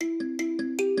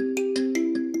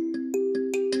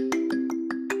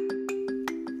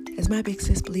my big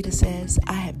sis Belita says,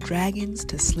 I have dragons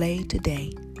to slay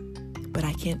today, but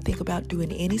I can't think about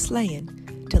doing any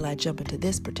slaying till I jump into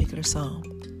this particular psalm.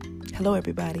 Hello,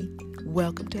 everybody.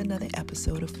 Welcome to another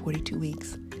episode of 42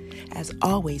 Weeks. As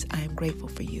always, I am grateful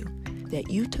for you that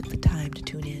you took the time to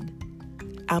tune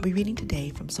in. I'll be reading today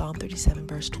from Psalm 37,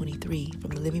 verse 23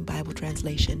 from the Living Bible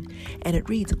Translation, and it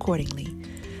reads accordingly.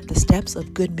 The steps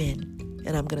of good men,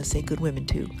 and I'm going to say good women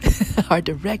too, are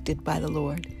directed by the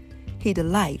Lord. He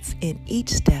delights in each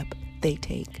step they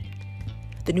take.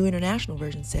 The New International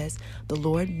Version says, the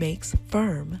Lord makes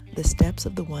firm the steps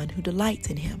of the one who delights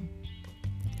in him.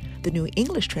 The New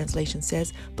English Translation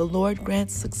says, the Lord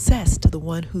grants success to the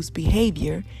one whose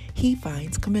behavior he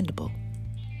finds commendable.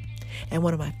 And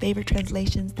one of my favorite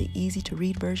translations, the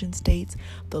easy-to-read version, states,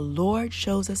 the Lord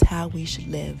shows us how we should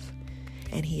live,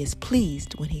 and he is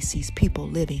pleased when he sees people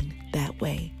living that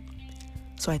way.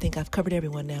 So I think I've covered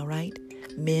everyone now, right?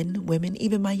 Men, women,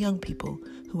 even my young people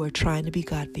who are trying to be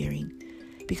God-fearing.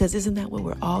 Because isn't that what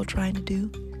we're all trying to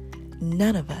do?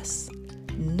 None of us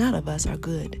are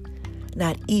good,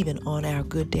 not even on our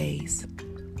good days.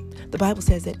 The Bible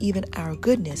says that even our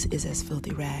goodness is as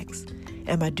filthy rags.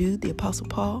 And my dude, the Apostle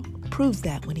Paul, proves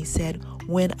that when he said,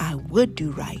 when I would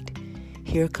do right,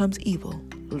 here comes evil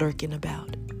lurking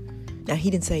about. Now, he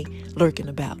didn't say lurking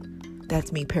about.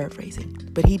 That's me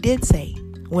paraphrasing. But he did say,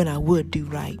 when I would do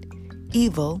right,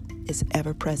 evil is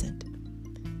ever present.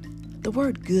 The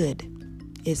word good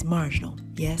is marginal,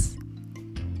 yes?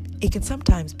 It can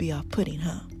sometimes be off-putting,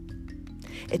 huh?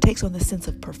 It takes on the sense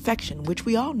of perfection, which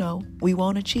we all know we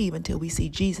won't achieve until we see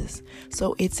Jesus.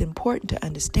 So it's important to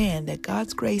understand that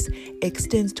God's grace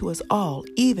extends to us all,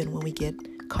 even when we get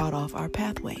caught off our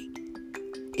pathway.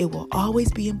 It will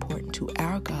always be important to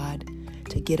our God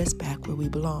to get us back where we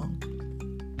belong.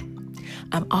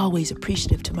 I'm always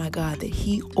appreciative to my God that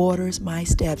he orders my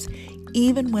steps,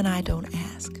 even when I don't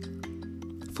ask.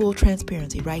 Full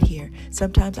transparency right here.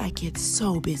 Sometimes I get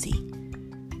so busy.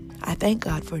 I thank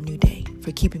God for a new day,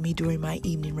 for keeping me during my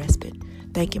evening respite.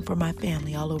 Thank him for my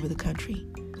family all over the country.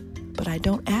 But I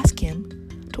don't ask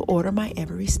him to order my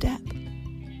every step.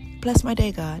 Bless my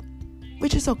day, God,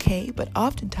 which is okay, but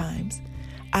oftentimes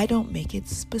I don't make it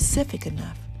specific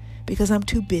enough because I'm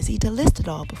too busy to list it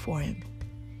all before him.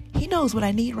 He knows what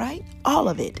I need, right? All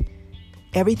of it.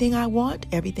 Everything I want,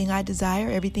 everything I desire,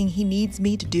 everything he needs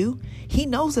me to do. He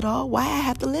knows it all. Why I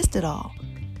have to list it all?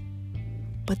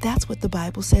 But that's what the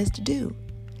Bible says to do.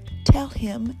 Tell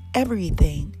him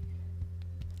everything.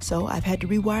 So I've had to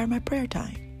rewire my prayer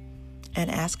time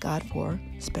and ask God for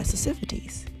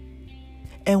specificities.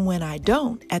 And when I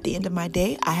don't, at the end of my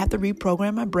day, I have to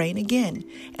reprogram my brain again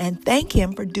and thank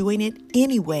him for doing it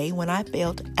anyway when I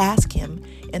failed to ask him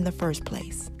in the first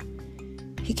place.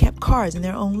 He kept cars in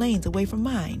their own lanes away from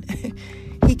mine.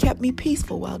 He kept me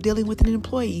peaceful while dealing with an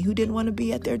employee who didn't want to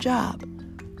be at their job.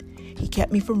 He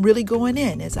kept me from really going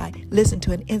in as I listened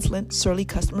to an insolent, surly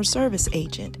customer service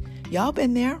agent. Y'all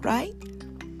been there, right?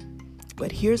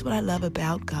 But here's what I love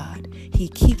about God. He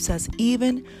keeps us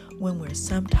even when we're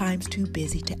sometimes too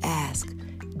busy to ask,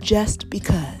 just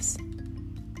because.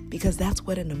 Because that's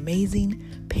what an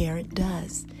amazing parent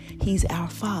does. He's our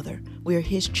Father. We're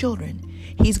his children.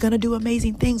 He's going to do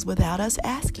amazing things without us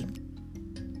asking.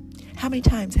 How many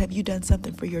times have you done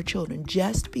something for your children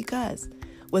just because,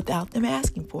 without them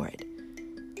asking for it?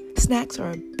 Snacks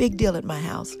are a big deal at my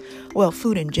house. Well,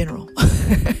 food in general.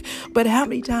 But how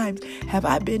many times have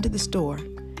I been to the store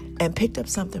and picked up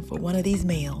something for one of these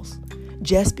males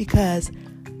just because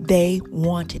they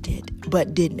wanted it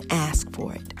but didn't ask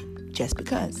for it? Just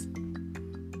because.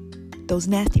 Those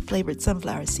nasty flavored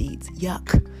sunflower seeds,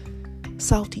 yuck.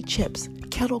 Salty chips,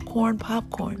 kettle corn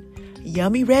popcorn,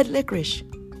 yummy red licorice.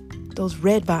 Those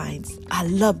red vines, I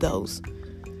love those.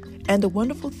 And the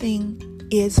wonderful thing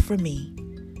is for me,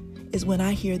 is when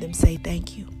I hear them say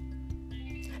thank you.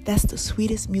 That's the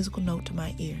sweetest musical note to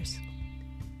my ears.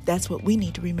 That's what we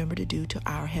need to remember to do to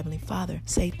our Heavenly Father.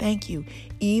 Say thank you,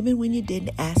 even when you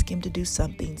didn't ask him to do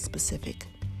something specific.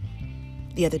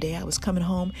 The other day I was coming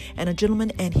home and a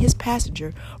gentleman and his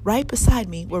passenger right beside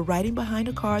me were riding behind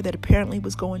a car that apparently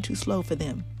was going too slow for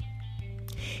them.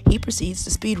 He proceeds to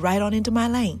speed right on into my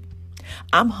lane.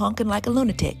 I'm honking like a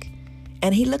lunatic,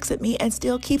 and he looks at me and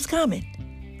still keeps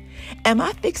coming. Am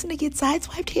I fixing to get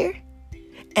sideswiped here?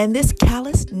 And this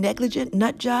callous, negligent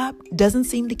nut job doesn't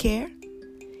seem to care?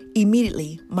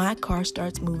 Immediately, my car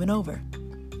starts moving over.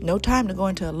 No time to go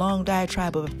into a long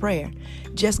diatribe of a prayer.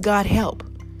 Just God help.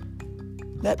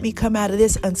 Let me come out of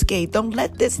this unscathed. Don't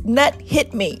let this nut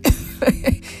hit me.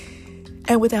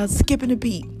 And without skipping a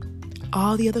beat,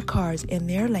 all the other cars in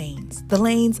their lanes, the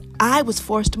lanes I was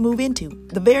forced to move into,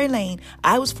 the very lane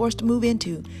I was forced to move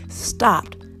into,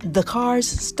 stopped. The cars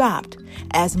stopped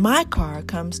as my car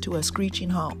comes to a screeching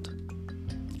halt.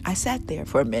 I sat there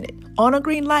for a minute on a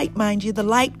green light, mind you. The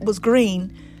light was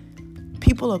green.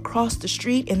 People across the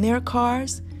street in their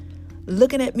cars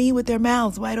looking at me with their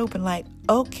mouths wide open like,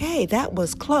 okay, that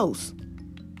was close.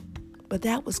 But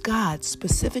that was God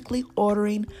specifically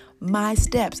ordering my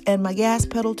steps and my gas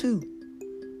pedal too.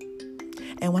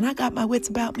 And when I got my wits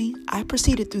about me, I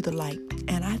proceeded through the light,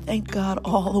 and I thanked God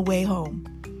all the way home.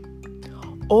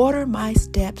 Order my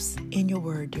steps in your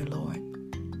word, dear Lord.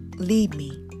 Lead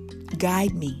me,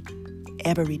 guide me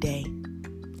every day.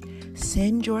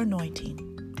 Send your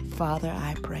anointing, Father,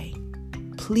 I pray.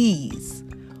 Please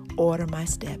order my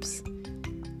steps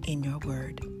in your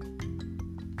word.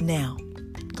 Now,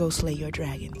 go slay your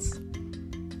dragons.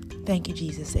 Thank you,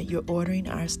 Jesus, that you're ordering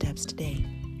our steps today.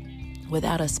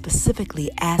 Without us specifically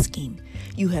asking,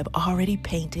 you have already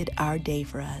painted our day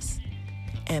for us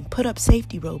and put up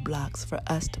safety roadblocks for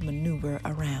us to maneuver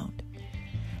around.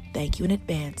 Thank you in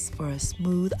advance for a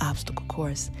smooth obstacle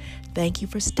course. Thank you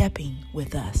for stepping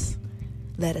with us.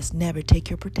 Let us never take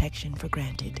your protection for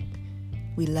granted.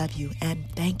 We love you and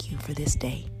thank you for this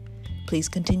day. Please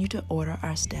continue to order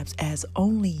our steps as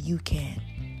only you can.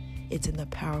 It's in the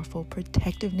powerful,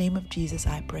 protective name of Jesus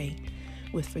I pray,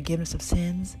 with forgiveness of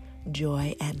sins,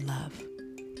 joy, and love.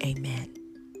 Amen.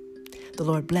 The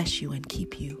Lord bless you and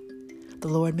keep you. The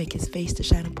Lord make his face to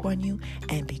shine upon you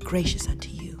and be gracious unto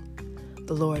you.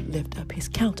 The Lord lift up his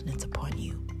countenance upon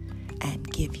you and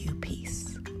give you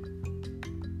peace.